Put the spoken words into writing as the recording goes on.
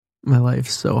My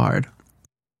life's so hard.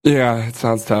 Yeah, it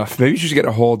sounds tough. Maybe you should get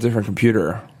a whole different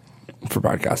computer for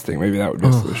podcasting. Maybe that would be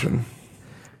a solution.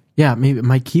 Yeah, maybe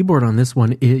my keyboard on this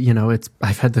one,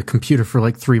 I've had the computer for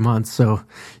like 3 months, so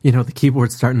the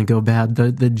keyboard's starting to go bad.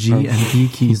 The G and B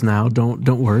keys now don't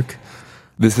work.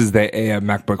 This is a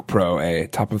MacBook Pro, a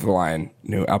top of the line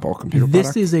new Apple computer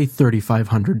product. This is a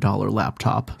 $3,500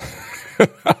 laptop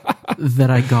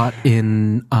that I got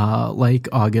in like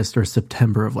August or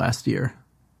September of last year.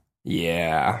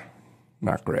 Yeah,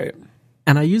 not great.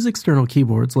 And I use external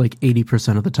keyboards like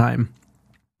 80% of the time.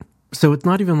 So it's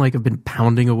not even like I've been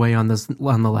pounding away on the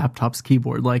laptop's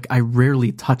keyboard. Like I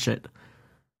rarely touch it.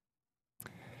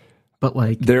 But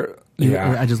like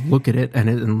I just look at it and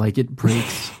it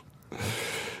breaks.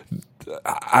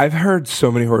 I've heard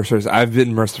so many horror stories. I've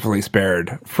been mercifully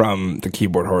spared from the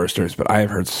keyboard horror stories, but I have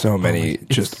heard so many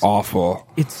just awful.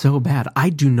 It's so bad. I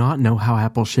do not know how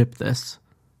Apple shipped this.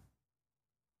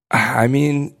 I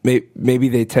mean, maybe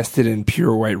they tested in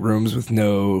pure white rooms with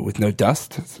no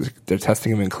dust. They're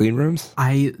testing them in clean rooms.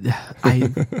 That's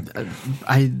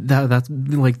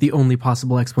like the only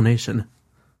possible explanation.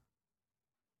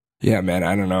 Yeah, man,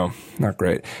 I don't know. Not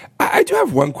great. I do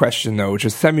have one question though, which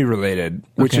is semi-related,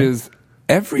 which is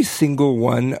every single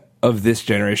one of this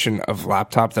generation of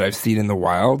laptop that I've seen in the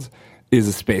wild is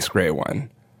a space gray one.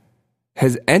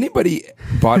 Has anybody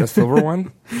bought a silver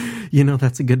one?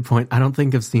 That's a good point. I don't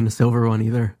think I've seen a silver one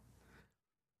either.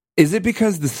 Is it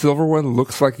because the silver one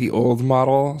looks like the old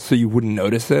model, so you wouldn't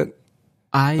notice it?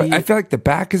 But I feel like the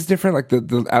back is different. Like the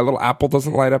little apple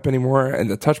doesn't light up anymore,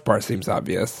 and the touch bar seems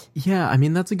obvious. Yeah, I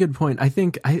mean, that's a good point. I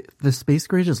think the space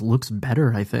gray just looks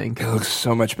better, I think. It looks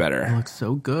so much better. It looks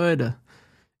so good.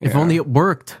 If only it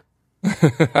worked.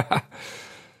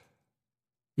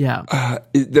 Yeah.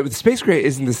 The space gray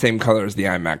isn't the same color as the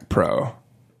iMac Pro.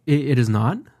 It is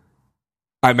not?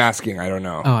 I'm asking. I don't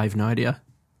know. Oh, I have no idea.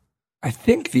 I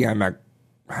think the iMac...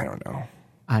 I don't know.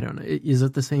 I don't know. Is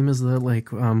it the same as the,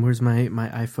 where's my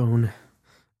iPhone?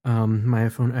 My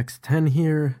iPhone X10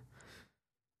 here.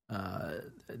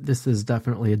 This is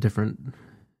definitely a different...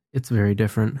 It's very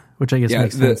different, which I guess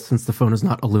makes sense since the phone is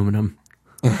not aluminum.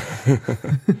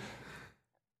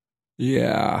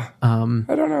 Yeah.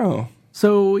 I don't know.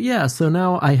 So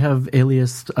now I have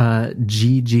aliased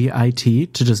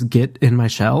GGIT to just get in my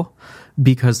shell,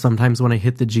 because sometimes when I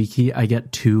hit the G key, I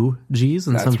get 2 Gs,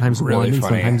 and sometimes really 1 and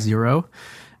funny. sometimes 0.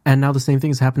 And now the same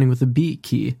thing is happening with the B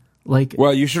key.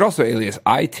 Well, you should also alias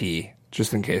IT,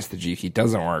 just in case the G key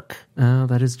doesn't work.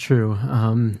 That is true.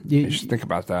 You should think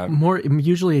about that.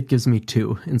 Usually it gives me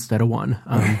 2 instead of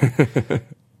 1.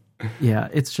 Yeah,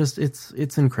 it's just,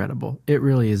 it's incredible. It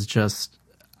really is just,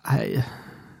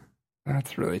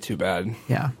 That's really too bad.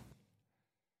 Yeah.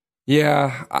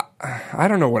 Yeah, I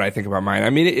don't know what I think about mine. I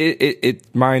mean,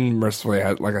 mine mercifully,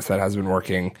 like I said, has been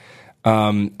working.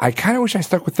 I kind of wish I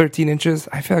stuck with 13 inches.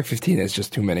 I feel like 15 is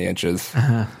just too many inches.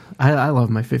 I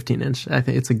love my 15 inch. I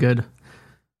think it's a good.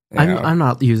 Yeah. I'm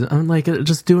not using. I'm like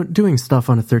just doing stuff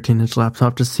on a 13-inch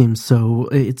laptop just seems so.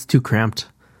 It's too cramped.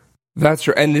 That's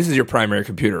true. And this is your primary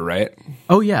computer, right?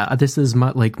 Oh yeah, this is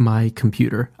my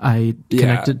computer. I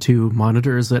connect it to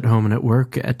monitors at home and at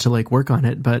work to work on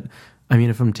it. But I mean,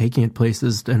 if I'm taking it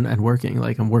places and working,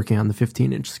 I'm working on the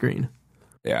 15-inch screen.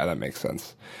 Yeah, that makes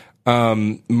sense.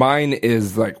 Mine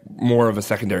is more of a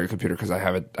secondary computer because I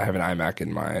have an iMac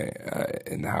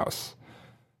in the house.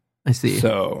 I see.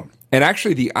 So, and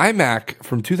actually the iMac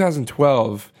from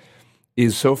 2012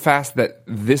 is so fast that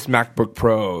this MacBook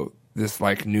Pro, this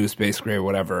new space gray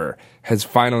whatever, has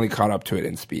finally caught up to it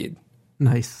in speed.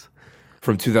 Nice.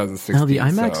 From 2016. No, the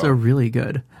iMacs are really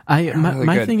good.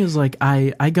 My thing is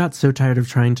I got so tired of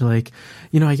trying to I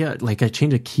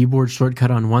change a keyboard shortcut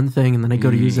on one thing and then I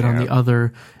go to use it on the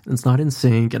other and it's not in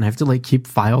sync and I have to keep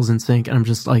files in sync and I'm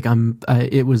just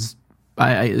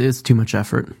it's too much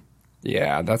effort.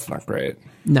 Yeah, that's not great.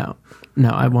 No,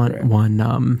 I want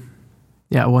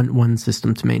one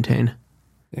system to maintain.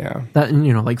 Yeah. That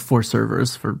and 4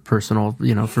 servers for personal,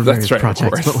 for various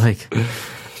projects,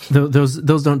 but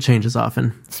those don't change as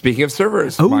often. Speaking of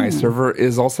servers, my server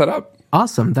is all set up.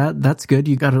 Awesome. That's good.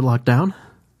 You got it locked down?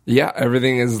 Yeah,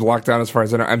 everything is locked down as far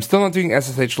as I know. I'm still not doing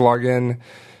SSH login.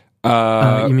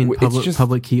 You mean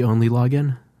public key only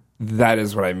login? That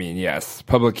is what I mean, yes.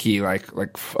 Public key, like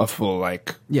a full,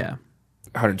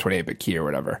 128-bit key or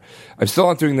whatever. I'm still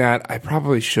not doing that. I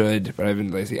probably should, but I've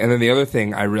been lazy. And then the other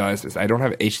thing I realized is I don't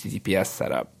have HTTPS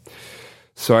set up.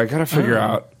 So I got to figure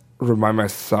out, remind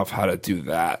myself how to do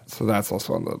that. So that's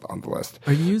also on the list.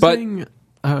 Are you using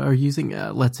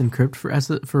Let's Encrypt for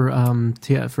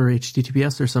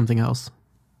HTTPS or something else?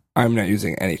 I'm not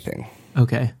using anything.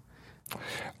 Okay.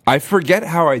 I forget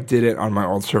how I did it on my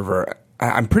old server.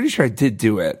 I'm pretty sure I did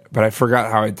do it, but I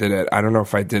forgot how I did it. I don't know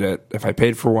if I did it, if I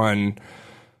paid for one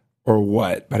or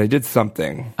what, but I did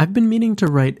something. I've been meaning to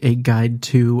write a guide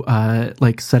to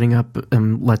like setting up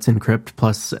Let's Encrypt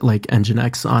plus like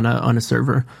Nginx on a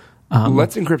server.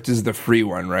 Let's Encrypt is the free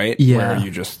one, right? Yeah.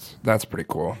 Where that's pretty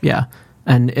cool. Yeah.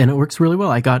 And it works really well.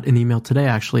 I got an email today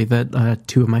actually that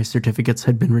 2 of my certificates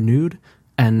had been renewed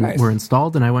and were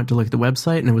installed, and I went to look at the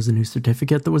website and it was a new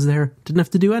certificate that was there. Didn't have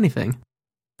to do anything.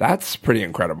 That's pretty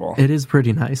incredible. It is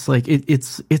pretty nice. Like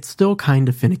it's still kind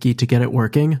of finicky to get it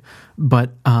working,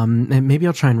 but and maybe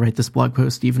I'll try and write this blog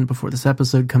post even before this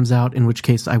episode comes out, in which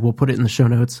case I will put it in the show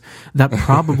notes. That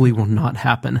probably will not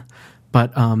happen.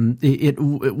 But when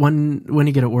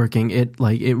you get it working, it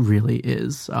really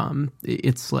is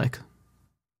it's slick.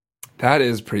 That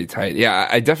is pretty tight. Yeah,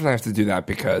 I definitely have to do that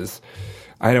because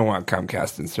I don't want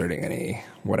Comcast inserting any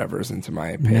whatevers into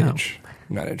my page. No.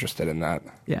 I'm not interested in that.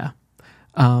 Yeah.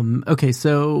 Okay,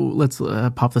 so let's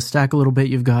pop the stack a little bit.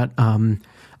 You've got,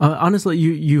 honestly,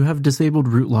 you have disabled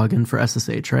root login for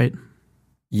SSH, right?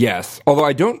 Yes, although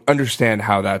I don't understand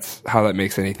how that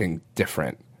makes anything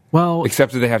different. Well,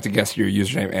 except that they have to guess your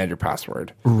username and your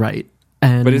password. Right.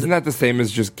 But isn't that the same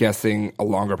as just guessing a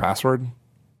longer password?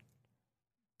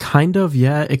 Kind of,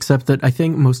 yeah, except that I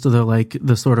think most of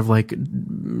the sort of like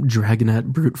Dragnet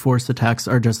brute force attacks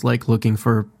are just like looking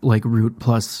for like root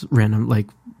plus random, like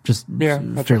just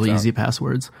fairly easy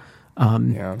passwords.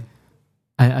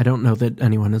 I don't know that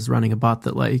anyone is running a bot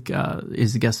that like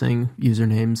is guessing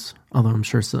usernames, although I'm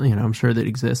sure that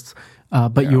exists.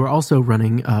 But you are also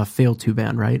running fail to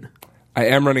ban, right? I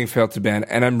am running fail to ban,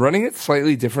 and I'm running it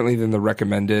slightly differently than the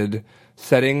recommended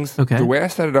settings. Okay. The way I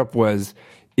set it up was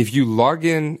if you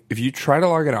try to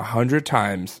log in 100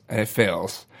 times and it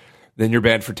fails, then you're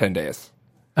banned for 10 days.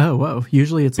 Oh, whoa.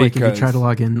 Usually it's like if you try to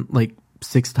log in like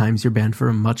 6 times, you're banned for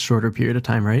a much shorter period of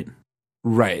time, right?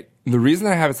 Right. The reason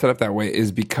I have it set up that way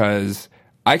is because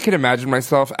I could imagine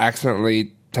myself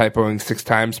accidentally typoing 6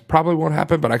 times. Probably won't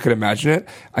happen, but I could imagine it.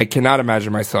 I cannot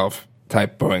imagine myself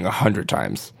typoing 100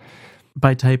 times.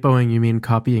 By typoing, you mean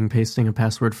copying, pasting a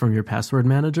password from your password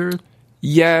manager?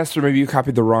 Yes, or maybe you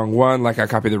copied the wrong one, like I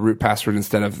copied the root password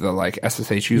instead of the like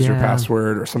SSH user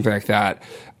password or something like that.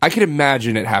 I could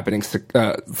imagine it happening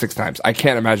 6 times. I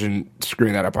can't imagine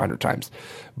screwing that up 100 times.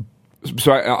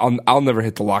 So I'll never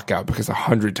hit the lockout because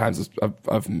 100 times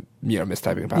of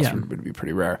mistyping a password would be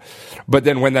pretty rare. But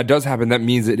then when that does happen, that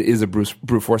means it is a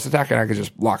brute force attack, and I could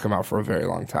just lock them out for a very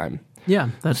long time. Yeah,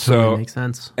 that totally makes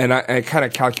sense. And I kind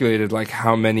of calculated like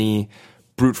how many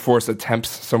brute force attempts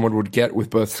someone would get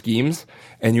with both schemes,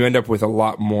 and you end up with a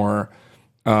lot more.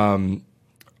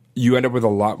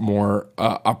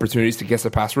 Opportunities to guess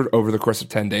a password over the course of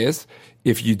 10 days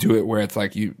if you do it where it's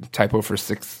like you typo for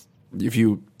 6. If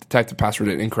you type the password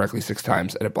in incorrectly 6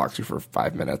 times and it blocks you for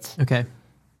 5 minutes. Okay.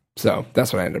 So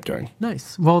that's what I ended up doing.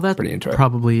 Nice. Well, that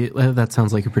probably that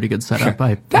sounds like a pretty good setup.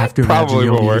 I that have to probably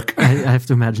imagine will work. I have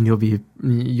to imagine you'll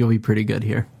be pretty good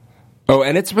here. Oh,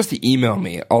 and it's supposed to email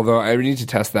me, although I need to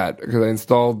test that because I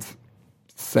installed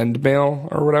SendMail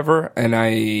or whatever, and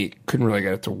I couldn't really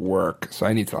get it to work. So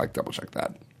I need to like double check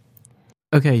that.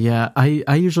 Okay, yeah,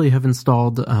 I usually have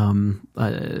installed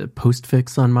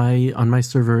Postfix on my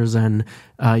servers, and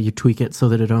you tweak it so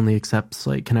that it only accepts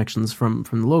like connections from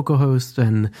the local host,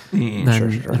 and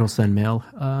then it'll send mail,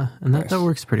 and that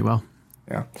works pretty well.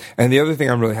 Yeah, and the other thing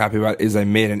I'm really happy about is I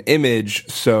made an image,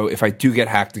 so if I do get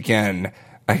hacked again,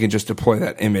 I can just deploy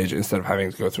that image instead of having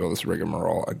to go through all this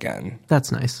rigmarole again.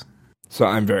 That's nice. So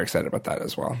I'm very excited about that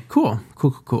as well. Cool.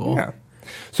 Yeah.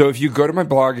 So if you go to my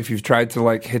blog, if you've tried to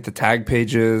like hit the tag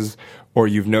pages, or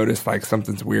you've noticed like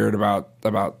something's weird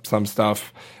about some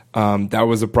stuff, that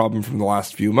was a problem from the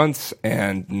last few months,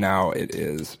 and now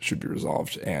should be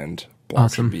resolved, and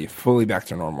blog should be fully back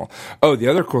to normal. Oh, the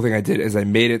other cool thing I did is I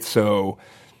made it so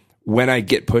when I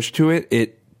get pushed to it,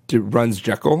 it runs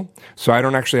Jekyll, so I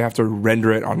don't actually have to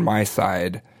render it on my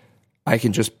side. I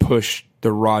can just push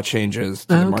the raw changes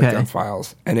to the markdown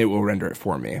files, and it will render it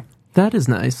for me. That is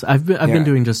nice. I've been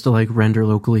doing just to like render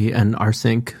locally and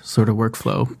rsync sort of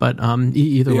workflow, but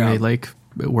either way, like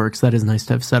it works. That is nice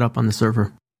to have set up on the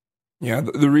server. Yeah,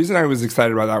 the reason I was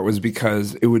excited about that was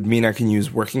because it would mean I can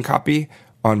use working copy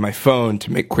on my phone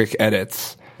to make quick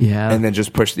edits. Yeah, and then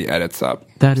just push the edits up.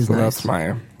 That is nice.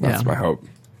 That's my hope.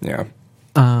 Yeah.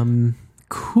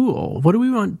 Cool. What do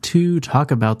we want to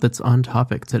talk about that's on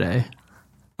topic today?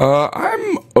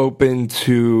 I'm open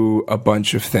to a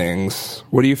bunch of things.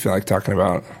 What do you feel like talking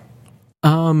about?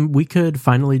 We could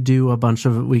finally do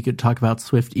we could talk about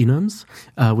Swift enums.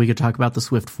 We could talk about the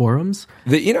Swift forums.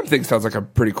 The enum thing sounds like a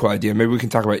pretty cool idea. Maybe we can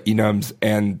talk about enums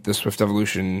and the Swift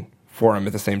Evolution forum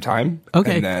at the same time.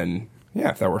 Okay. And then,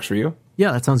 if that works for you.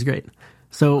 Yeah, that sounds great.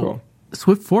 So cool.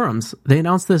 Swift forums, they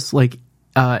announced this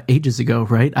ages ago,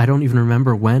 right? I don't even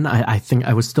remember when. I think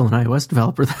I was still an iOS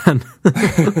developer then.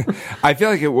 I feel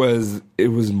like it was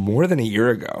more than a year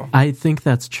ago. I think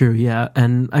that's true, yeah.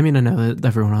 And I mean, I know that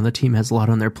everyone on the team has a lot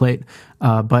on their plate,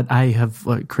 but I have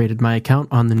created my account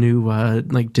on the new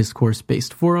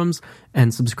discourse-based forums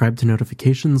and subscribed to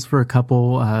notifications for a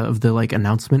couple of the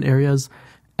announcement areas.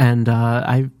 And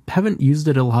I haven't used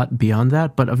it a lot beyond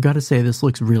that, but I've got to say this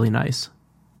looks really nice.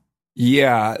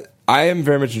 Yeah, I am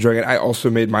very much enjoying it. I also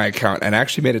made my account and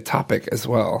actually made a topic as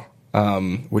well,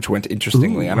 which went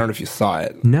interestingly. Ooh. I don't know if you saw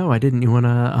it. No, I didn't. You want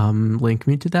to link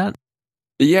me to that?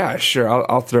 Yeah, sure.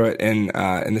 I'll throw it in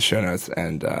the show notes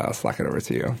and I'll Slack it over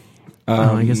to you.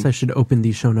 I guess I should open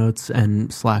the show notes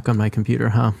and Slack on my computer,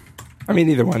 huh? I mean,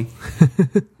 either one.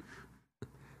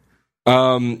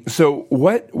 So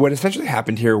what essentially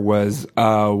happened here was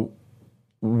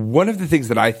one of the things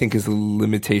that I think is a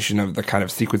limitation of the kind of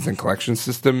sequence and collection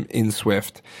system in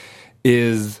Swift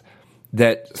is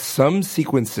that some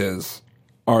sequences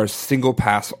are single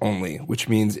pass only, which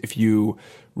means if you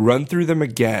run through them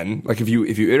again, if you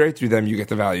iterate through them, you get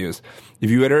the values.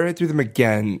 If you iterate through them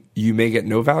again, you may get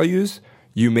no values,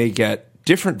 you may get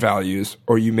different values,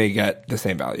 or you may get the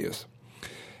same values.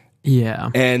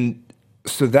 Yeah. And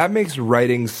so that makes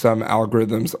writing some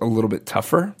algorithms a little bit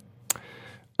tougher.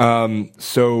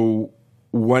 So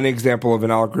one example of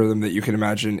an algorithm that you can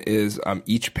imagine is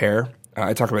each pair.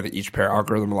 I talk about the each pair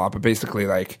algorithm a lot, but basically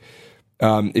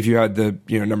if you had the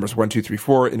numbers 1, 2, 3,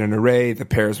 4 in an array, the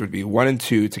pairs would be 1 and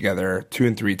 2 together, 2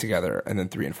 and 3 together, and then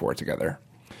 3 and 4 together.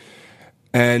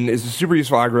 And it's a super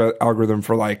useful algorithm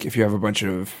for if you have a bunch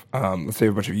of, let's say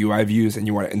a bunch of UI views and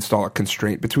you want to install a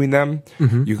constraint between them,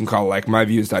 you can call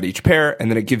myViews.eachPair, and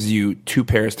then it gives you 2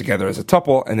 pairs together as a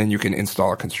tuple, and then you can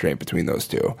install a constraint between those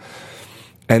two.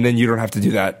 And then you don't have to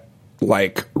do that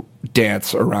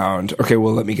dance around, okay,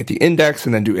 well, let me get the index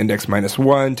and then do index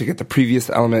 -1 to get the previous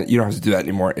element. You don't have to do that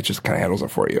anymore. It just kind of handles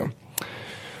it for you.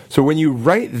 So when you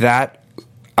write that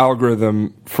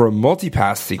algorithm for a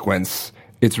multipass sequence,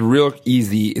 it's real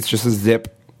easy. It's just a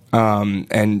zip,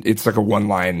 and it's a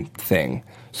one-line thing.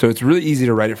 So it's really easy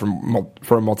to write it for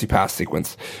a multipass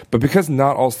sequence. But because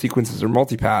not all sequences are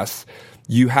multipass,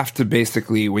 you have to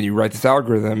basically, when you write this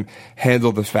algorithm,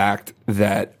 handle the fact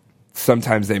that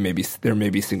sometimes there may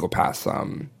be single pass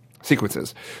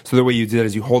sequences. So the way you do that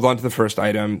is you hold on to the first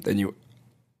item, then you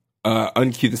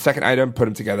unqueue the second item, put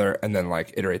them together, and then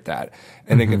iterate that,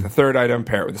 and then get the third item,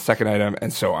 pair it with the second item,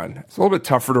 and so on. It's a little bit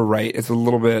tougher to write. It's a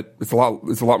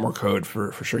lot more code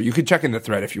for sure. You could check in the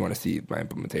thread if you want to see my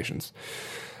implementations.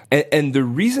 And the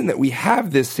reason that we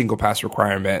have this single pass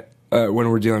requirement when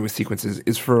we're dealing with sequences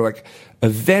is for a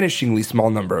vanishingly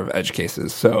small number of edge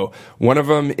cases. So one of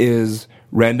them is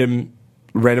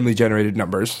randomly generated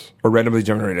numbers or randomly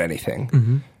generated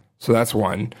anything. So that's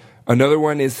one. Another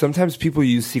one is sometimes people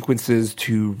use sequences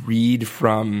to read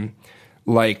from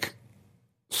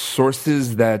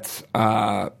sources that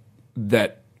are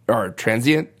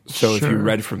transient. So if you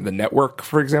read from the network,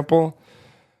 for example.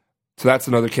 So that's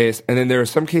another case. And then there are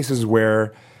some cases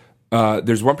where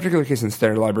there's one particular case in the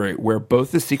standard library where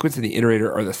both the sequence and the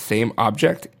iterator are the same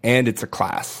object and it's a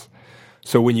class.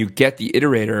 So when you get the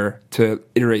iterator to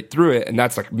iterate through it, and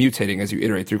that's mutating as you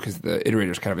iterate through because the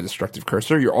iterator is kind of a destructive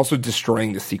cursor, you're also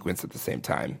destroying the sequence at the same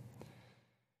time.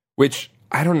 Which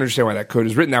I don't understand why that code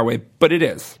is written that way, but it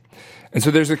is. And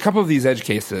so there's a couple of these edge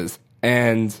cases,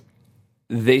 and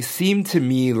they seem to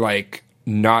me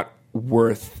not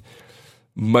worth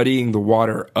muddying the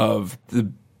water of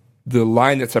the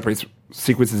line that separates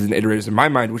sequences and iterators in my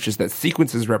mind, which is that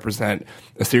sequences represent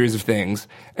a series of things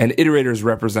and iterators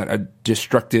represent a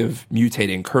destructive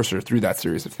mutating cursor through that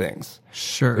series of things.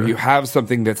 Sure. If you have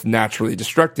something that's naturally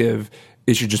destructive,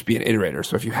 it should just be an iterator.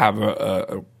 So if you have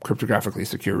a cryptographically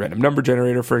secure random number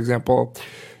generator, for example,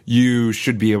 you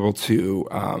should be able to,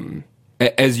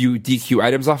 as you dequeue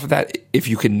items off of that, if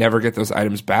you can never get those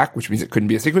items back, which means it couldn't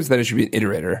be a sequence, then it should be an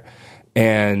iterator.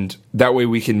 And that way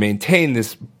we can maintain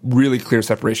this really clear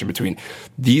separation between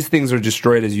these things are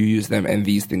destroyed as you use them and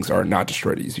these things are not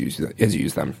destroyed as you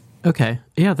use them. Okay.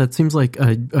 Yeah, that seems like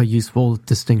a useful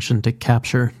distinction to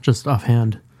capture just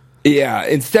offhand. Yeah.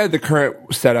 Instead, the current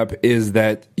setup is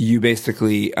that you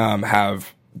basically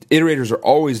have iterators are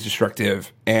always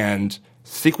destructive and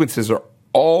sequences are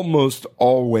almost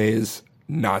always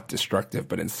not destructive,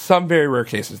 but in some very rare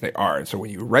cases they are. And so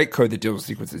when you write code that deals with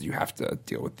sequences, you have to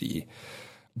deal with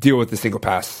the single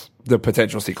pass, the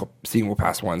potential single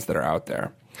pass ones that are out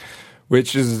there,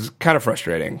 which is kind of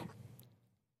frustrating.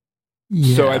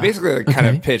 Yeah. So I basically kind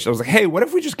of pitched. I was like, "Hey, what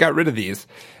if we just got rid of these?"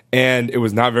 And it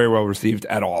was not very well received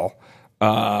at all.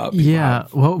 What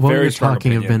we're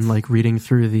talking, I've been like reading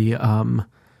through the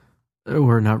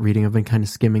or not reading. I've been kind of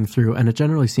skimming through, and it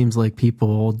generally seems like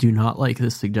people do not like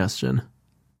this suggestion.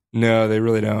 No, they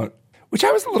really don't. Which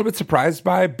I was a little bit surprised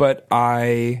by, but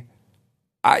I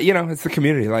it's the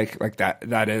community like that.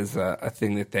 That is a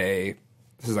thing that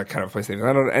this is like kind of a place they've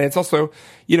done. And it's also,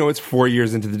 it's 4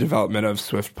 years into the development of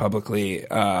Swift publicly,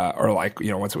 or like,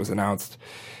 once it was announced.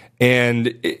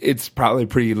 And it's probably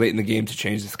pretty late in the game to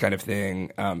change this kind of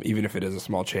thing, even if it is a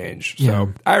small change.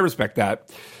 So I respect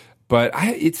that. But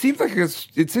it seemed like a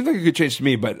good change to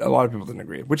me, but a lot of people didn't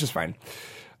agree, which is fine.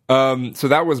 So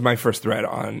that was my first thread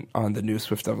on the new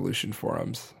Swift Evolution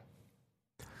forums.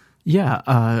 Yeah,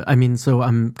 so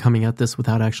I'm coming at this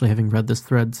without actually having read this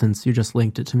thread since you just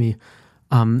linked it to me.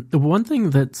 The one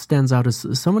thing that stands out is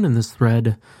someone in this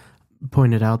thread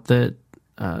pointed out that,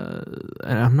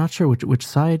 I'm not sure which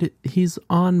side he's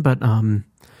on, but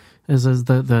it says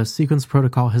the sequence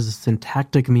protocol has a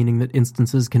syntactic meaning that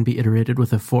instances can be iterated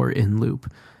with a for in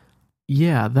loop.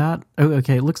 Yeah,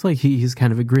 it looks like he's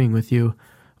kind of agreeing with you,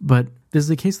 but this is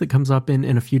a case that comes up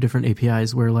in a few different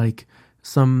APIs where like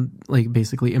some like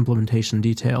basically implementation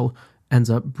detail ends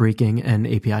up breaking an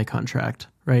API contract,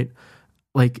 right?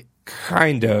 Like,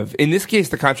 kind of. In this case,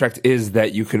 the contract is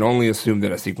that you can only assume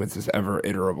that a sequence is ever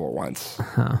iterable once.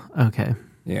 Okay.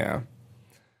 Yeah.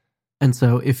 And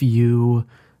so if you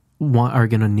are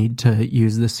going to need to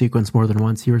use this sequence more than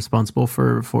once, you're responsible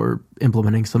for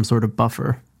implementing some sort of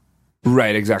buffer.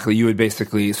 Right, exactly. You would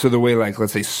basically, so the way like,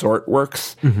 let's say sort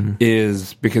works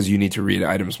is because you need to read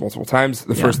items multiple times.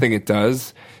 The first thing it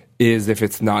does is if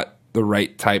it's not the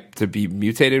right type to be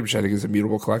mutated, which I think is a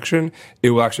mutable collection,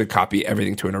 it will actually copy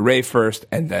everything to an array first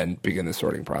and then begin the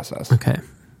sorting process. Okay.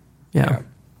 Yeah.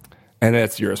 And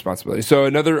that's your responsibility. So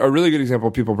a really good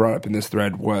example people brought up in this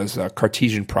thread was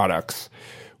Cartesian products,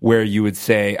 where you would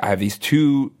say, I have these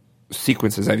two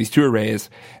sequences, I have these two arrays,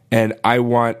 and I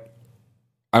want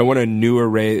a new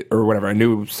array or whatever, a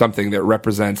new something that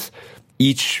represents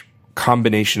each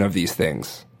combination of these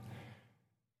things.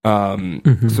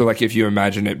 So like if you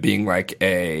imagine it being like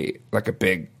a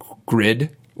big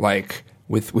grid, like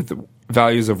with the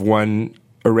values of one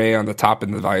array on the top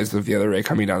and the values of the other array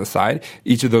coming down the side,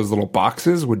 each of those little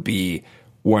boxes would be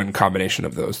one combination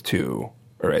of those two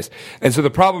arrays. And so the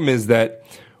problem is that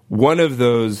one of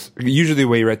those, usually the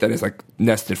way you write that is like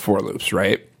nested for loops,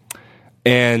 right?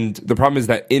 And the problem is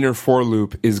that inner for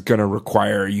loop is going to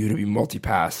require you to be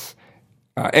multipass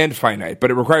and finite, but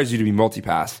it requires you to be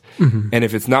multipass. And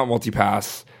if it's not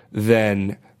multipass,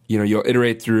 then you'll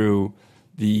iterate through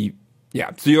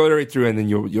so you'll iterate through, and then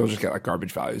you'll just get like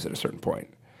garbage values at a certain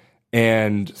point.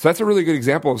 And so that's a really good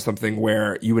example of something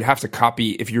where you would have to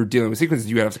copy, if you're dealing with sequences,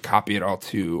 you would have to copy it all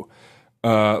to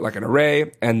like an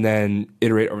array and then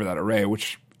iterate over that array,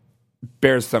 which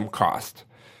bears some cost.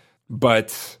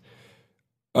 But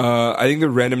I think the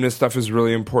randomness stuff is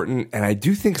really important, and I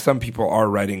do think some people are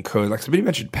writing code. Like somebody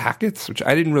mentioned packets, which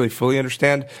I didn't really fully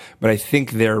understand, but I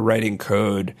think they're writing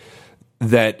code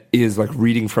that is like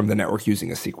reading from the network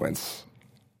using a sequence.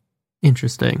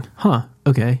 Interesting. Huh.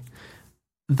 Okay.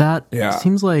 That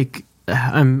seems like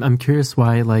I'm curious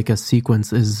why like a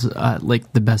sequence is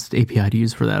like the best API to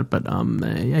use for that, but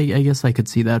I guess I could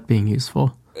see that being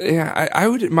useful. Yeah, I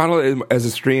would model it as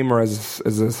a stream or as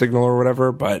a signal or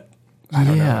whatever, but I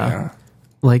don't know. Yeah.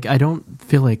 Like I don't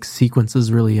feel like sequence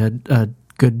is really a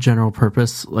good general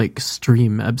purpose like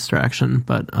stream abstraction,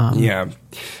 but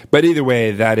but either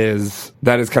way, that is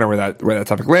kind of where that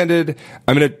topic landed.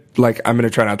 I'm gonna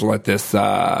try not to let this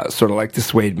sort of like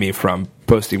dissuade me from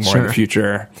posting more in the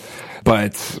future.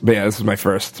 But yeah, this is my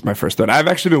first thread. I've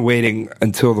actually been waiting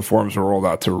until the forums were rolled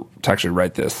out to actually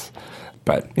write this.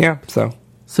 But yeah,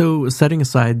 So setting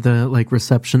aside the like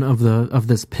reception of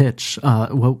this pitch, how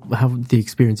the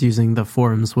experience using the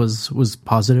forums was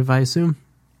positive, I assume?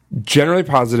 Generally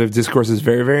positive. Discourse is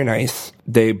very, very nice.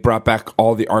 They brought back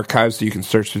all the archives so you can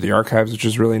search through the archives, which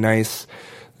is really nice.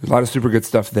 There's a lot of super good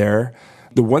stuff there.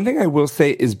 The one thing I will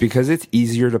say is because it's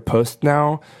easier to post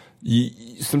now,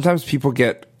 sometimes people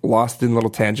get lost in little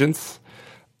tangents.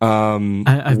 I've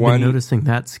been noticing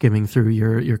that skimming through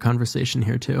your conversation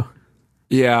here too.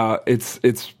 Yeah,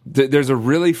 there's a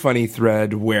really funny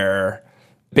thread where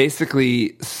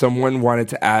basically someone wanted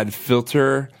to add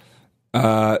filter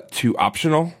to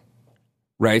optional,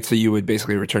 right? So you would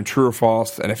basically return true or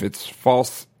false, and if it's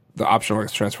false, the optional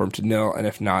gets transformed to nil, and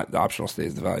if not, the optional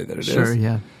stays the value that it is. Sure,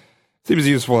 yeah. Seems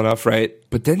useful enough, right?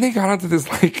 But then they got onto this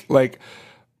like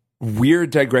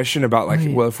weird digression about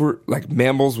well, if we're like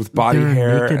mammals with body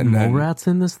hair, naked and then mole rats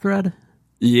in this thread.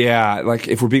 Yeah, like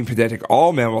if we're being pedantic,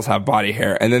 all mammals have body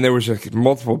hair, and then there was just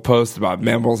multiple posts about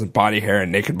mammals and body hair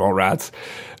and naked mole rats,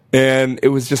 and it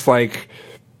was just like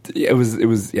it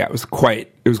was quite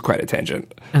a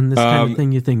tangent. And this kind of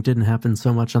thing you think didn't happen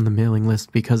so much on the mailing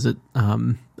list because it I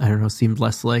don't know, seemed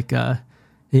less like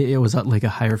it was like a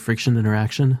higher friction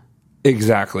interaction.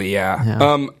 Exactly,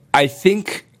 yeah. I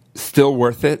think still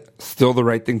worth it, still the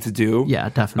right thing to do. Yeah,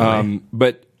 definitely.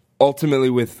 But ultimately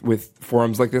with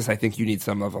forums like this, I think you need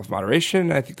some level of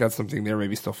moderation. I think that's something they're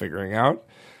maybe still figuring out.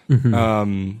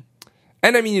 Mm-hmm.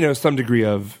 And I mean, some degree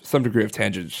of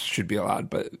tangents should be allowed,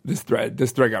 but this thread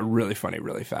got really funny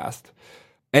really fast.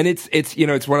 And it's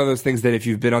one of those things that if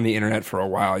you've been on the internet for a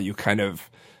while, you kind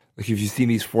of like if you've seen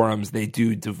these forums, they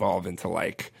do devolve into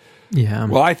like,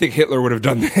 well, I think Hitler would have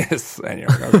done this, and you're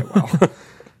like, okay, well.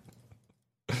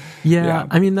 Yeah,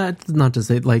 I mean, that's not to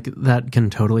say like that can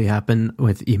totally happen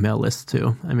with email lists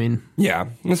too. I mean, yeah,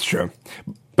 that's true.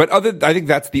 But I think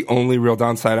that's the only real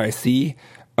downside I see.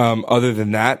 Other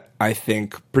than that, I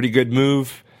think pretty good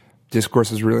move.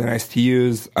 Discourse is really nice to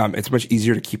use. It's much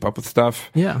easier to keep up with stuff.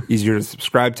 Yeah. Easier to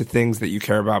subscribe to things that you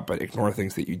care about, but ignore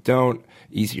things that you don't.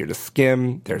 Easier to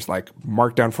skim. There's like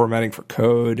markdown formatting for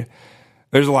code.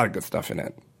 There's a lot of good stuff in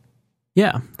it.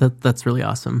 Yeah, that's really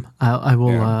awesome. I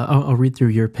will. Yeah. I'll read through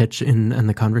your pitch in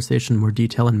the conversation in more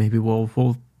detail, and maybe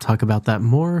we'll talk about that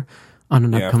more on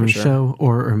an upcoming show,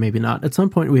 or maybe not. At some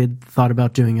point, we had thought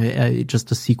about doing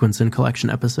just a sequence and collection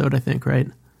episode. I think, right?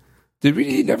 Did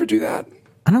we never do that?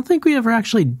 I don't think we ever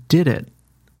actually did it.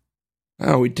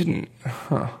 Oh, we didn't.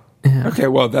 Huh. Yeah. Okay,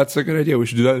 well, that's a good idea. We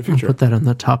should do that in the future. I'll put that on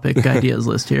the topic ideas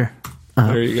list here.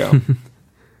 There you go.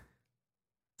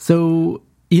 So.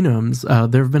 Enums.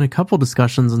 There have been a couple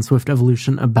discussions in Swift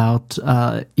Evolution about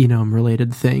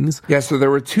enum-related things. Yeah, so there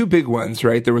were two big ones,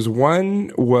 right? There was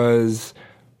one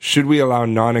should we allow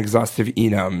non-exhaustive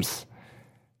enums?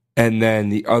 And then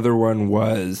the other one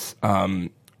was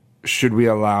should we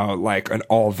allow like an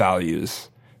all values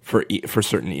for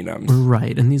certain enums?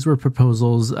 Right, and these were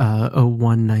proposals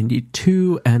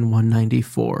 192 and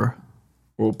 194.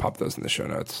 We'll pop those in the show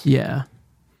notes. Yeah.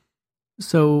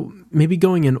 So maybe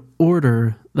going in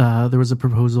order, there was a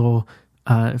proposal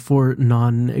for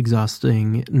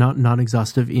non-exhaustive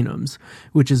enums,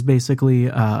 which is basically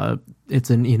it's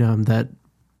an enum that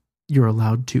you're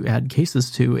allowed to add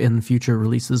cases to in future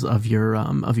releases of your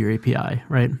API,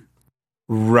 right?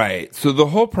 Right. So the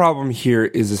whole problem here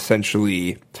is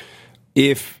essentially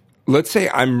if, let's say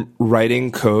I'm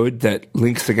writing code that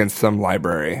links against some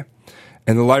library,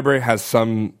 and the library has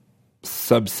some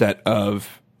subset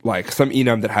of like some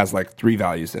enum that has like 3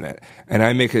 values in it. And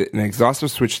I make an exhaustive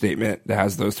switch statement that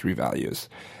has those 3 values.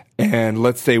 And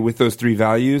let's say with those 3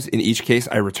 values, in each case,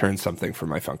 I return something from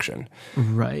my function.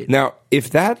 Right. Now, if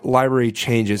that library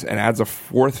changes and adds a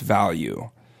 4th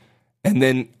value, and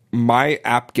then my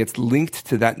app gets linked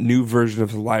to that new version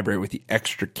of the library with the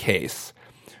extra case,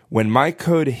 when my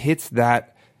code hits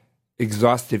that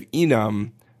exhaustive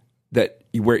enum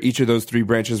where each of those 3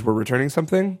 branches were returning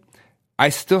something, I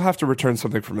still have to return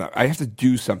something from that. I have to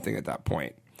do something at that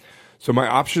point. So my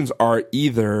options are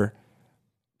either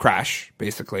crash,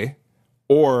 basically,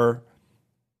 or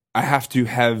I have to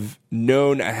have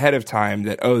known ahead of time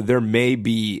that, there may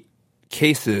be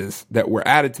cases that were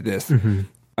added to this,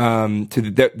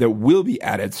 that will be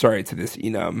added, to this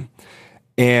enum.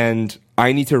 And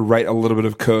I need to write a little bit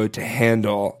of code to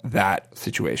handle that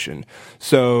situation.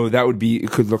 So that would be, it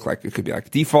could be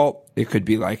like default. It could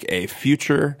be like a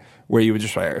future, where you would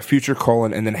just write a future :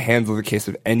 and then handle the case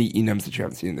of any enums that you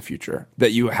haven't seen in the future,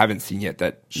 that you haven't seen yet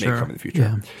that may come in the future.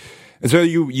 Yeah. And so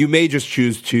you may just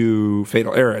choose to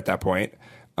fatal error at that point.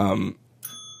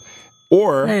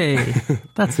 Or hey,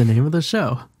 that's the name of the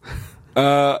show.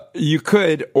 You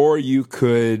could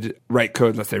write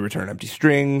code, let's say return empty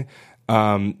string.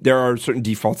 There are certain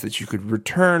defaults that you could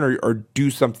return or do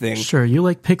something. Sure,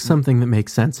 you pick something that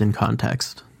makes sense in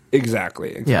context.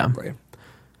 Exactly. Yeah.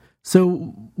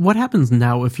 So what happens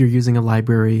now if you're using a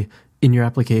library in your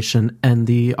application and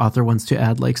the author wants to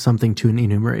add something to an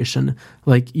enumeration?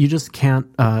 You just can't,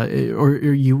 or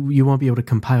you won't be able to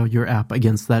compile your app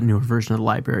against that newer version of the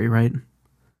library, right?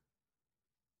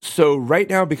 So right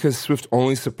now, because Swift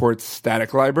only supports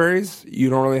static libraries, you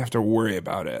don't really have to worry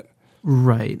about it.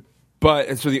 Right.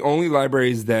 And so the only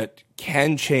libraries that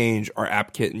can change are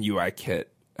AppKit and UIKit.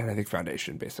 and I think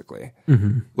Foundation, basically.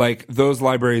 Mm-hmm. Like, those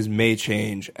libraries may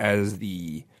change as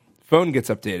the phone gets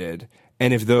updated,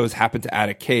 and if those happen to add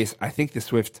a case, I think the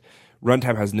Swift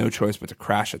runtime has no choice but to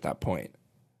crash at that point.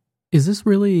 Is this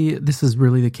really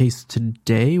the case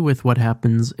today with what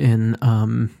happens in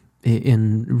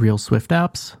real Swift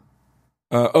apps?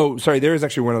 Sorry, there is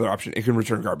actually one other option. It can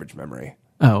return garbage memory.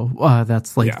 Oh,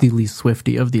 that's like the least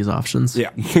Swifty of these options.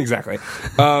 Yeah, exactly.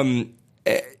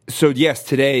 So yes,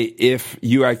 today, if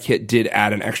UIKit did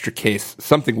add an extra case,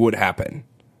 something would happen.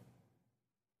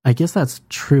 I guess that's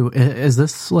true. Is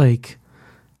this like,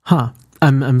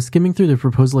 I'm skimming through the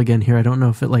proposal again here. I don't know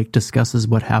if it like discusses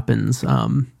what happens.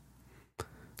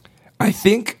 I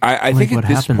think at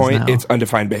this point it's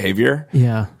undefined behavior.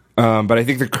 Yeah. But I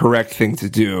think the correct thing to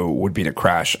do would be to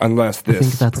crash, unless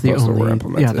this proposal were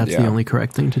implemented. Yeah, that's the only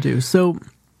correct thing to do. So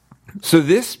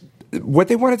this, what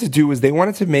they wanted to do was they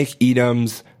wanted to make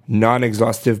enums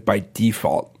non-exhaustive by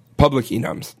default. Public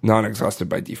enums non-exhaustive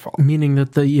by default. Meaning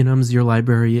that the enums your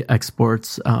library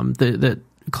exports, that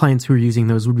clients who are using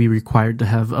those would be required to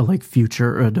have a like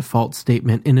future or a default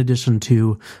statement in addition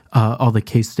to all the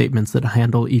case statements that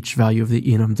handle each value of the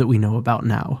enum that we know about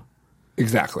now.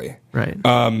 Exactly. Right.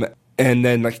 And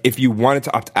then like if you wanted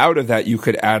to opt out of that, you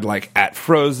could add like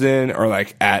 @frozen or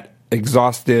like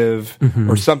 @exhaustive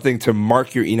or something to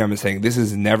mark your enum as saying this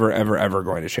is never ever ever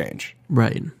going to change.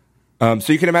 Right.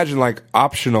 So you can imagine like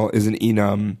optional is an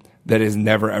enum that is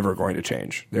never ever going to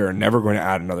change. They're never going to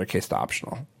add another case to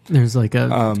optional. There's like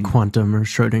a quantum or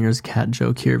Schrodinger's cat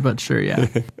joke here, but sure, yeah.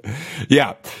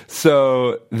 Yeah.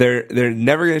 So they're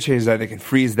never going to change that. They can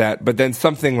freeze that. But then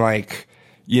something like,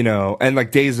 and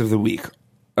like days of the week,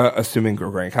 assuming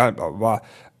Gregorian calendar, blah, blah,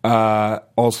 blah,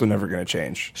 also never going to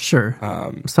change. Sure.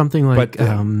 Something like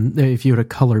if you had a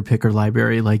color picker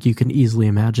library, like you can easily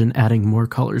imagine adding more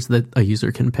colors that a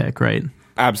user can pick, right?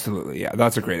 Absolutely, yeah.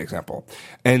 That's a great example.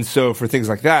 And so for things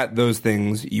like that, those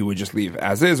things you would just leave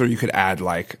as is, or you could add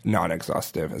like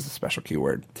non-exhaustive as a special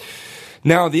keyword.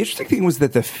 Now, the interesting thing was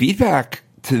that the feedback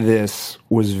to this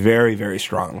was very, very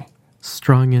strong.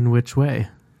 Strong in which way?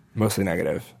 Mostly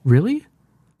negative. Really?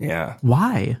 Yeah.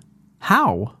 Why?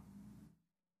 How?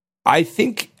 I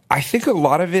think a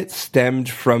lot of it stemmed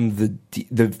from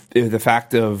the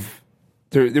fact of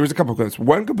there was a couple of components.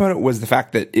 One component was the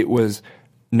fact that it was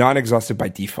non-exhaustive by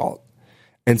default.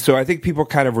 And so I think people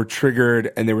kind of were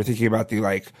triggered and they were thinking about the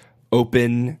like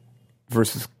open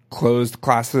versus closed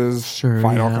classes,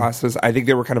 final classes. I think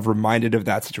they were kind of reminded of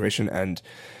that situation. And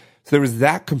so there was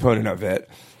that component of it.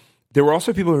 There were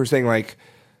also people who were saying like,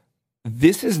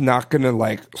 this is not going to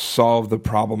like solve the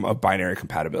problem of binary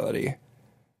compatibility.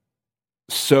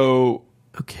 So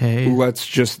let's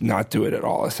just not do it at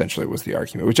all, essentially was the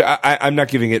argument, which I'm not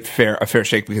giving it a fair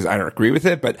shake because I don't agree with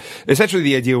it. But essentially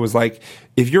the idea was like,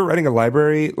 if you're writing a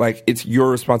library, like it's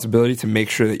your responsibility to make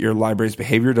sure that your library's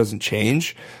behavior doesn't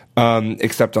change,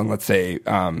 except on, let's say,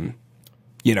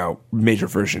 major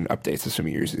version updates,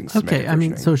 assuming you're using semantic versioning. I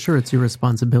mean, so sure, it's your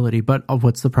responsibility, but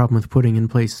what's the problem with putting in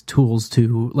place tools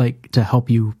to help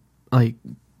you, like...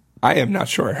 I am not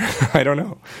sure. I don't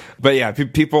know. But yeah,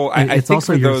 people... It's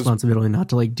also your responsibility not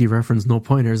to like dereference null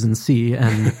pointers in C,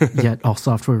 and yet all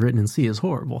software written in C is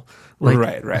horrible. Like,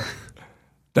 right.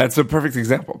 That's a perfect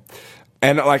example.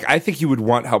 And like, I think you would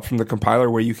want help from the compiler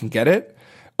where you can get it.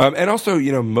 And also,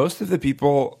 most of the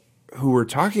people who were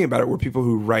talking about it were people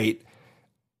who write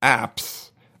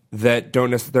apps that they're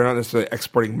not necessarily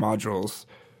exporting modules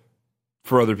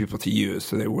for other people to use,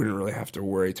 so they wouldn't really have to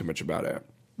worry too much about it.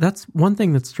 That's one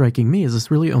thing that's striking me is this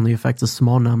really only affects a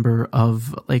small number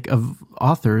of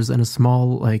authors and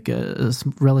a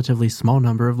relatively small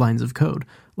number of lines of code.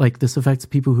 Like this affects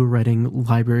people who are writing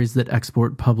libraries that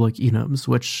export public enums,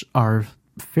 which are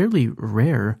fairly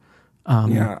rare.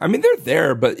 Yeah, I mean they're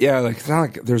there, but yeah, like it's not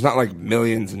like there's not like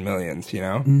millions and millions,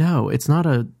 No, it's not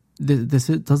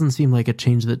it doesn't seem like a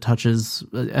change that touches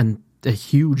a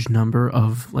huge number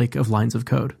of lines of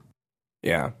code.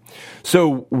 Yeah.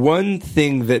 So one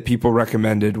thing that people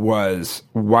recommended was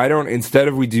instead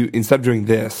of doing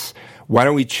this, why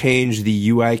don't we change the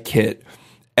UIKit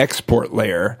export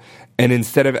layer, and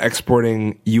instead of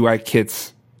exporting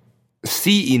UIKit's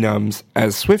C enums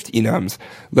as Swift enums,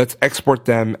 let's export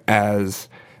them as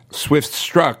Swift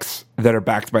structs that are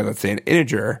backed by, let's say, an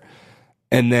integer.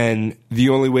 And then the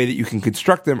only way that you can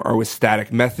construct them are with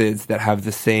static methods that have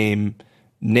the same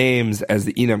names as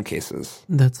the enum cases.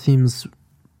 That seems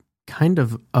kind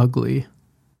of ugly.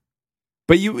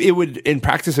 But in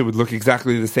practice, it would look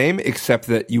exactly the same, except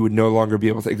that you would no longer be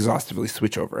able to exhaustively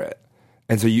switch over it.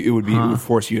 And so it would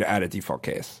force you to add a default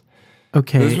case.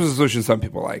 Okay. So this was a solution some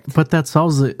people liked. But that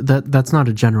solves it. That's not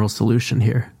a general solution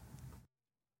here.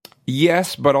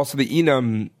 Yes, but also the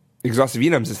enum, exhaustive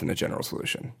enums isn't a general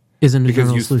solution. Isn't a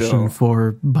general solution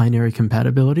for binary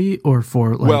compatibility or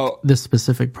for this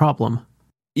specific problem?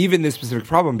 Even this specific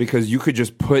problem, because you could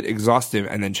just put exhaustive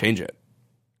and then change it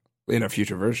in a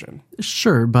future version.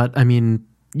 Sure, but I mean,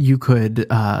 you could...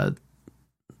 force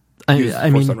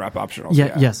unwrap optionals.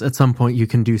 Yeah, yes, at some point you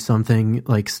can do something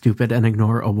like stupid and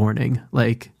ignore a warning.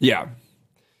 Yeah.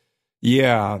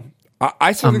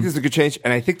 I still think this is a good change,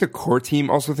 and I think the core team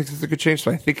also thinks it's a good change,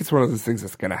 so I think it's one of those things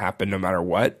that's going to happen no matter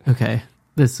what. Okay.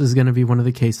 This is going to be one of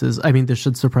the cases. I mean, this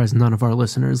should surprise none of our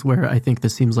listeners, where I think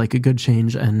this seems like a good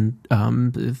change and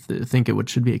think it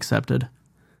should be accepted.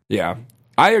 Yeah.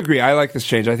 I agree. I like this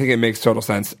change. I think it makes total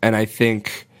sense, and I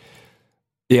think...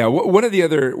 Yeah, one of the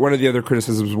other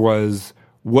criticisms was,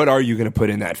 what are you going to put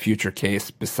in that future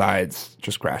case besides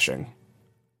just crashing?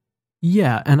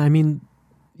 Yeah, and I mean,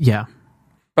 yeah.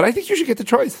 But I think you should get the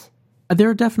choice. There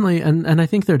are definitely, and I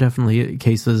think there are definitely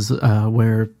cases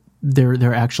where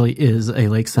there actually is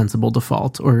a sensible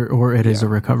default, or it is a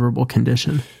recoverable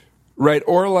condition. Right,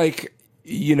 or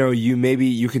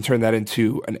you can turn that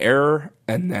into an error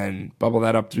and then bubble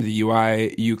that up through the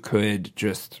UI. You could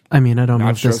just... I mean, I don't know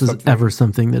if this is ever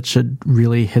something that should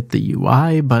really hit the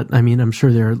UI, but I mean, I'm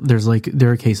sure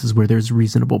there are cases where there's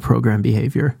reasonable program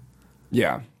behavior.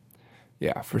 Yeah,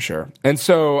 for sure. And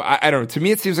so, I don't know, to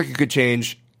me it seems like a good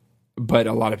change, but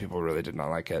a lot of people really did not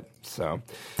like it. So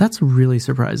that's really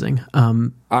surprising.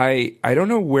 I don't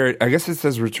know where... I guess it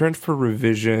says returned for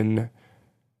revision...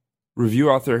 Review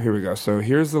author, here we go. So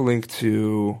here's the link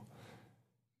to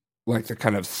the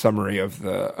kind of summary of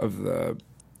the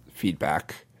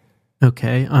feedback.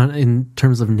 Okay. In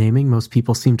terms of naming, most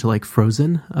people seem to like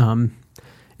Frozen.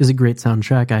 Is a great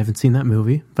soundtrack. I haven't seen that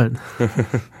movie, but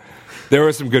there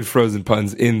were some good Frozen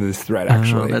puns in this thread,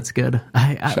 actually. Oh, that's good.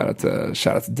 Shout out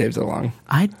to Dave DeLong.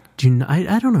 I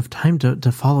don't have time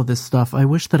to follow this stuff. I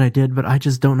wish that I did, but I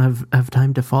just don't have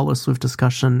time to follow Swift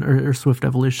discussion or Swift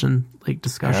evolution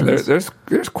discussions. Yeah,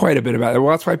 there's quite a bit about it.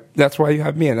 Well, that's why you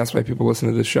have me, and that's why people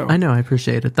listen to this show. I know, I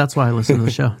appreciate it. That's why I listen to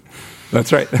the show.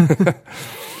 That's right.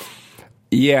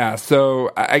 Yeah,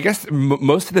 so I guess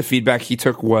most of the feedback he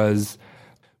took was,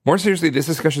 more seriously, this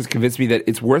discussion has convinced me that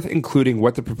it's worth including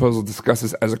what the proposal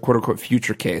discusses as a quote-unquote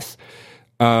future case.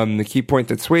 The key point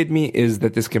that swayed me is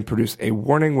that this can produce a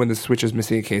warning when the switch is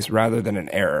missing a case rather than an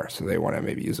error. So they want to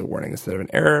maybe use a warning instead of an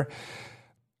error.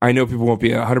 I know people won't be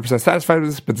 100% satisfied with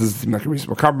this, but this seems like a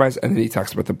reasonable compromise. And then he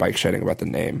talks about the bike shedding, about the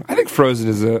name. I think Frozen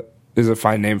is a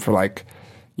fine name for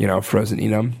Frozen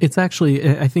enum. It's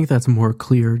actually, I think that's more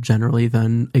clear generally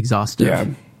than exhaustive. Yeah.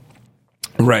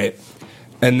 Right.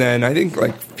 And then I think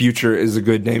future is a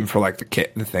good name for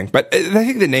the thing. But I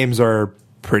think the names are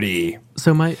pretty...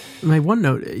 So my one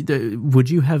note,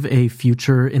 would you have a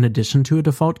future in addition to a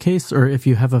default case? Or if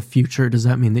you have a future, does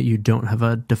that mean that you don't have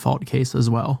a default case as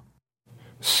well?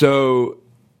 So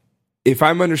if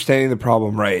I'm understanding the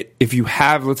problem right, if you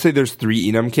have, let's say there's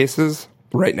 3 enum cases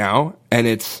right now, and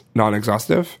it's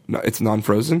non-exhaustive, it's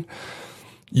non-frozen,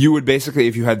 you would basically,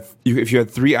 if you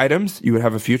had 3 items, you would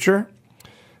have a future.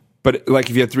 But if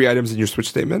you had 3 items in your switch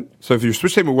statement, so if your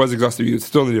switch statement was exhaustive, you would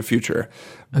still need a future.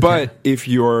 Okay. But if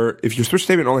your switch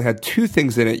statement only had 2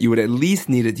 things in it, you would at least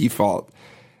need a default,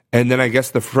 and then I guess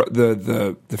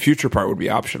the future part would be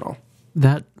optional.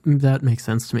 That makes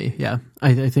sense to me. Yeah,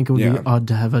 I think it would be odd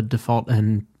to have a default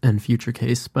and future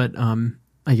case, but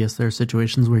I guess there are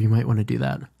situations where you might want to do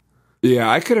that. Yeah,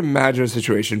 I could imagine a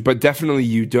situation, but definitely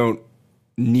you don't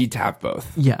need to have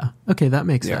both. Yeah. Okay, that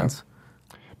makes sense.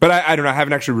 But I don't know. I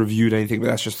haven't actually reviewed anything, but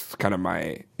that's just kind of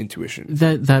my intuition.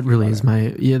 That really is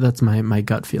that's my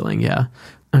gut feeling. Yeah.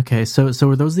 Okay. So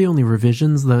are those the only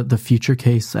revisions? The future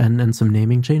case and some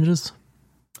naming changes?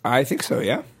 I think so.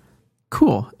 Yeah.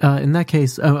 Cool. In that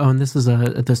case, and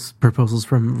this proposal's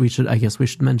from. We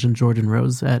should mention Jordan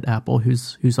Rose at Apple,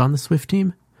 who's on the Swift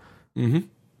team. Mm-hmm.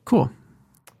 Cool.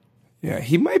 Yeah,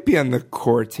 he might be on the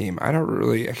core team. I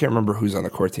can't remember who's on the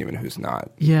core team and who's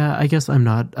not. Yeah, I guess I'm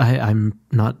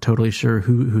not totally sure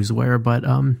who's where, but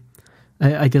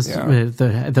I guess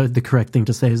the correct thing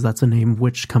to say is that's a name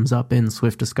which comes up in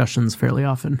Swift discussions fairly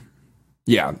often.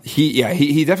 Yeah,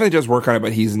 he definitely does work on it,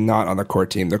 but he's not on the core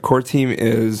team. The core team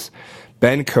is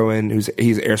Ben Cohen, he's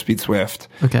Airspeed Swift.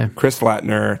 Okay. Chris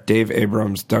Latner, Dave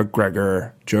Abrams, Doug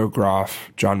Greger, Joe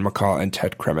Groff, John McCall, and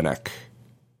Ted Kremenek.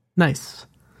 Nice.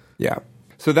 Yeah.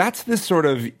 So that's this sort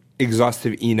of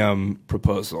exhaustive enum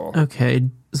proposal. Okay.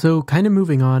 So kind of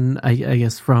moving on, I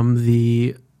guess, from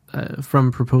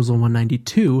proposal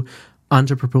 192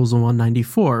 onto proposal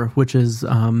 194, which is,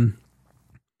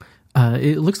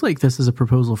 it looks like this is a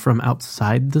proposal from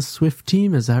outside the Swift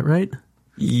team. Is that right?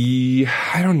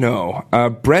 I don't know.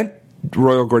 Brent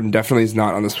Royal Gordon definitely is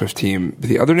not on the Swift team.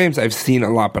 The other names I've seen a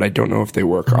lot, but I don't know if they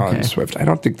work on Swift. I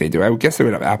don't think they do. I would guess they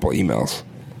would have Apple emails.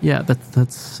 Yeah,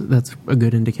 that's a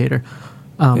good indicator.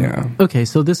 Okay,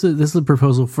 so this is a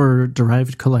proposal for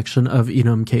derived collection of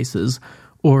enum cases,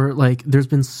 or like there's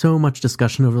been so much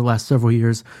discussion over the last several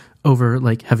years over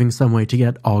like having some way to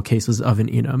get all cases of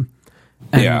an enum.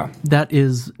 And that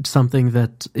is something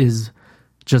that is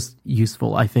just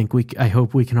useful. I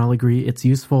hope we can all agree it's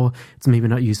useful. It's maybe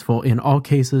not useful in all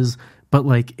cases, but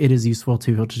like it is useful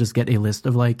to be able to just get a list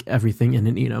of like everything in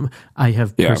an enum. I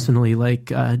have personally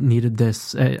needed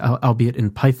this, albeit in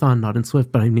Python, not in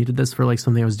Swift, but I needed this for like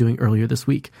something I was doing earlier this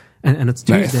week, and it's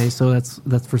Tuesday, so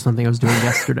that's for something I was doing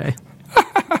yesterday.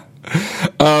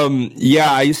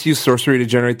 I used to use Sorcery to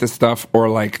generate this stuff, or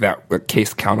like that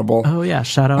case countable. Oh yeah,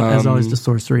 shout out as always to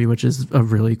Sorcery, which is a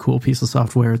really cool piece of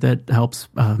software that helps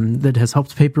that has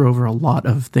helped paper over a lot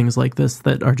of things like this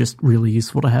that are just really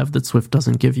useful to have that Swift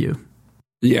doesn't give you.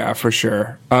 Yeah, for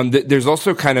sure. There's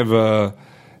also kind of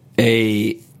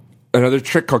another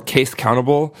trick called case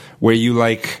countable, where you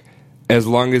like, as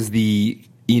long as the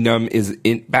enum is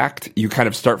int backed, you kind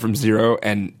of start from 0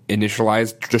 and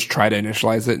just try to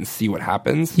initialize it and see what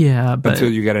happens. Yeah, but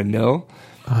until you get a nil.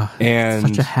 And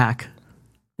such a hack.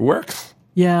 Works.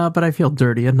 Yeah, but I feel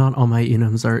dirty, and not all my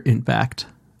enums are int backed.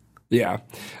 Yeah,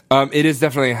 it is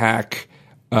definitely a hack,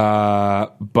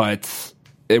 but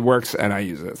it works, and I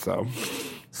use it.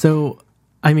 So,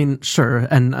 I mean, sure,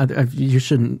 and you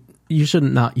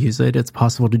shouldn't not use it. It's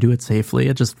possible to do it safely.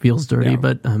 It just feels dirty,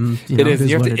 but it is.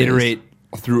 You have to iterate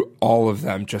through all of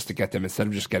them just to get them, instead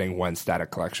of just getting one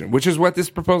static collection, which is what this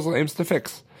proposal aims to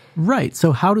fix. Right.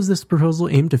 So how does this proposal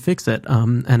aim to fix it?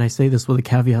 And I say this with a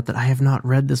caveat that I have not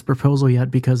read this proposal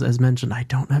yet because, as mentioned, I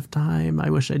don't have time. I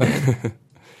wish I did.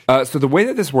 So the way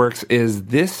that this works is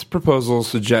this proposal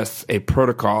suggests a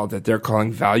protocol that they're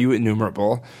calling value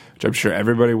enumerable, which I'm sure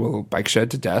everybody will bike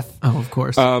shed to death. Oh, of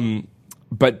course.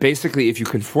 But basically, if you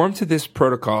conform to this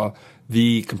protocol,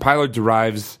 the compiler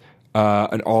derives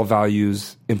an all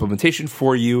values implementation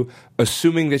for you,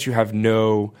 assuming that you have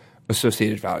no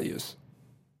associated values.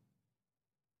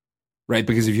 Right?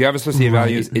 Because if you have associated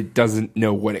values, it doesn't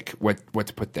know what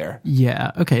to put there.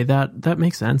 Yeah. Okay. That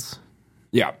makes sense.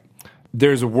 Yeah.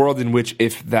 There's a world in which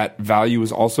if that value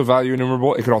is also value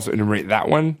enumerable, it could also enumerate that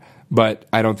one. But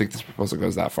I don't think this proposal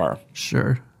goes that far.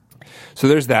 Sure. So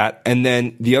there's that. And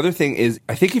then the other thing is,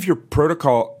 I think if your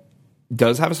protocol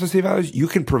does have associated values, you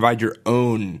can provide your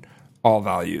own all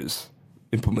values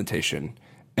implementation.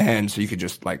 And so you could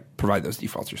just like provide those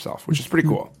defaults yourself, which is pretty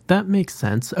cool. That makes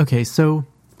sense. Okay. So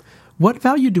what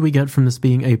value do we get from this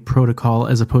being a protocol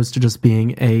as opposed to just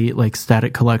being a like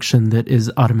static collection that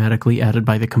is automatically added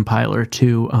by the compiler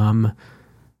to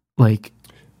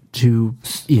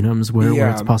enums where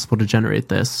it's possible to generate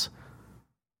this?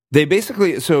 They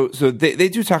basically so they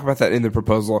do talk about that in the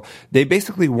proposal. They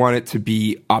basically want it to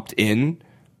be opt-in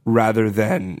rather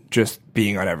than just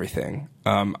being on everything.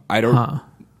 I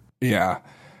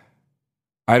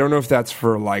don't know if that's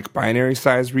for like binary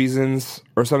size reasons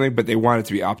or something, but they want it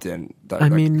to be opt-in.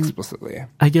 Explicitly.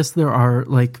 I guess there are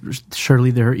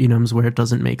surely there are enums where it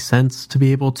doesn't make sense to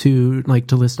be able to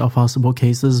to list all possible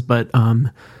cases, but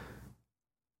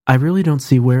I really don't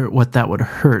see what that would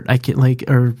hurt. I can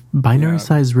are binary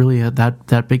size really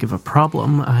that big of a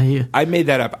problem? I made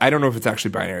that up. I don't know if it's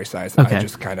actually binary size. Okay. I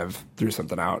just kind of threw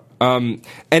something out. And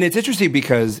it's interesting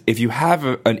because if you have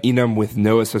an enum with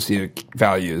no associated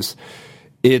values,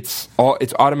 it's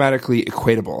automatically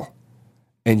equatable,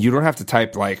 and you don't have to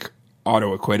type like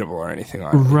auto equatable or anything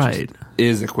on it. Right, it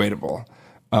is equatable,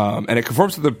 and it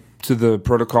conforms to the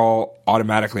protocol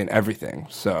automatically and everything.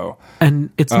 So, and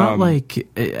it's not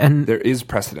and there is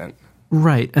precedent,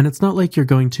 right? And it's not like you're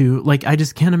going to I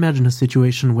just can't imagine a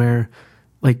situation where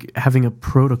having a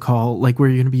protocol where you're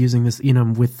going to be using this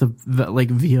enum with the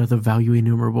via the value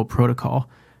enumerable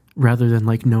protocol rather than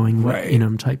knowing what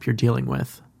enum type you're dealing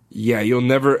with. Yeah, you'll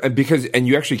never and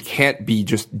you actually can't be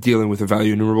just dealing with a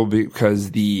value enumerable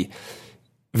because the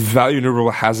value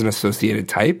enumerable has an associated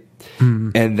type,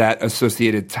 and that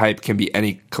associated type can be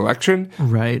any collection.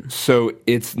 Right. So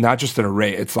it's not just an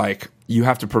array. It's you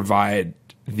have to provide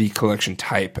the collection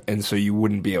type, and so you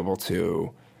wouldn't be able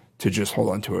to just hold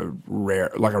on to a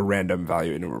random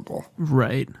value enumerable.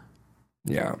 Right.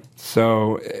 Yeah.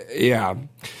 So yeah.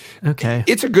 Okay.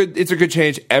 It's a good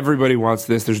change. Everybody wants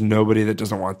this. There's nobody that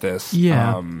doesn't want this.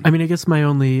 Yeah. I guess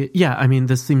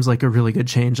this seems like a really good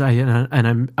change.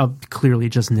 I'm clearly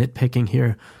just nitpicking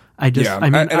here.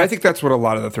 I think that's what a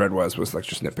lot of the thread was like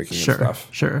just nitpicking and stuff.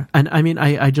 Sure. And I mean,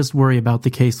 I just worry about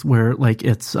the case where like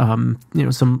it's,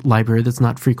 some library that's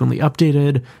not frequently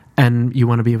updated and you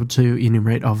want to be able to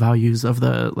enumerate all values of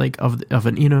the, like of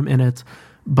an enum in it.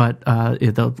 But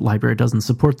the library doesn't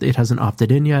support it, hasn't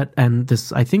opted in yet. And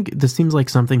I think this seems like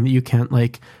something that you can't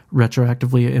like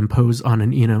retroactively impose on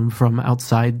an enum from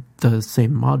outside the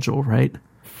same module, right?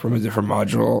 From a different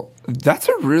module? That's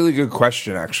a really good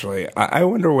question, actually. I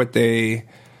wonder what they...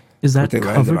 Is that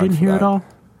covered in here at all?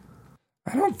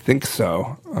 I don't think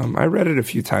so. I read it a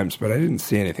few times, but I didn't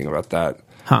see anything about that.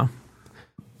 Huh.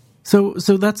 So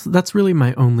that's really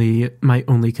my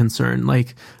only concern.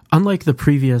 Like, unlike the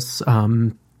previous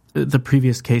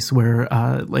case where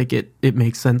like it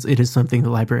makes sense, it is something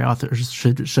the library authors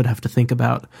should have to think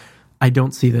about. I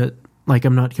don't see that. Like,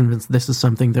 I'm not convinced this is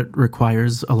something that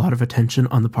requires a lot of attention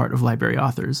on the part of library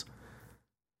authors.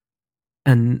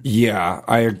 And yeah,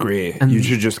 I agree. And you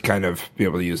should just kind of be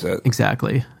able to use it.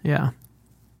 Exactly. Yeah.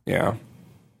 Yeah.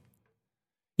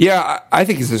 Yeah, I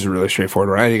think this is really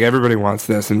straightforward. I think everybody wants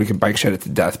this, and we can bike shed it to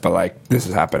death, but like this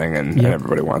is happening, and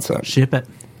everybody wants it. Ship it.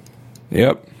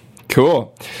 Yep.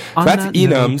 Cool. That's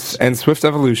enums and Swift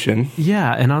Evolution.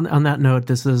 Yeah, and on that note,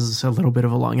 this is a little bit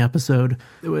of a long episode.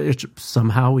 Which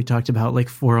somehow we talked about like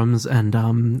forums and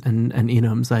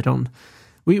enums.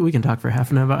 We can talk for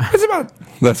half an hour. That's right.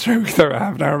 We can talk for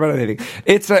half an hour about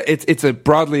anything.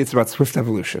 Broadly it's about Swift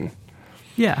Evolution.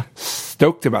 Yeah.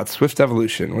 Stoked about Swift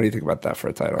Evolution. What do you think about that for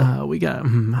a title? I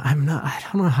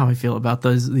don't know how I feel about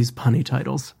these punny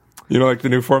titles. You don't like the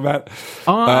new format?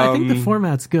 I think the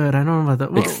format's good. I don't know about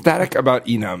that. Well, ecstatic about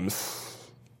enums.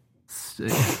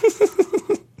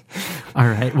 All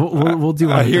right, we'll do.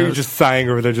 I hear you just sighing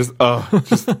over there.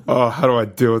 How do I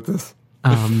deal with this?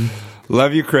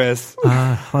 Love you, Chris.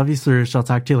 Love you, Suresh. I'll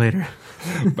talk to you later.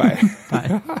 Bye.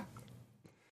 Bye.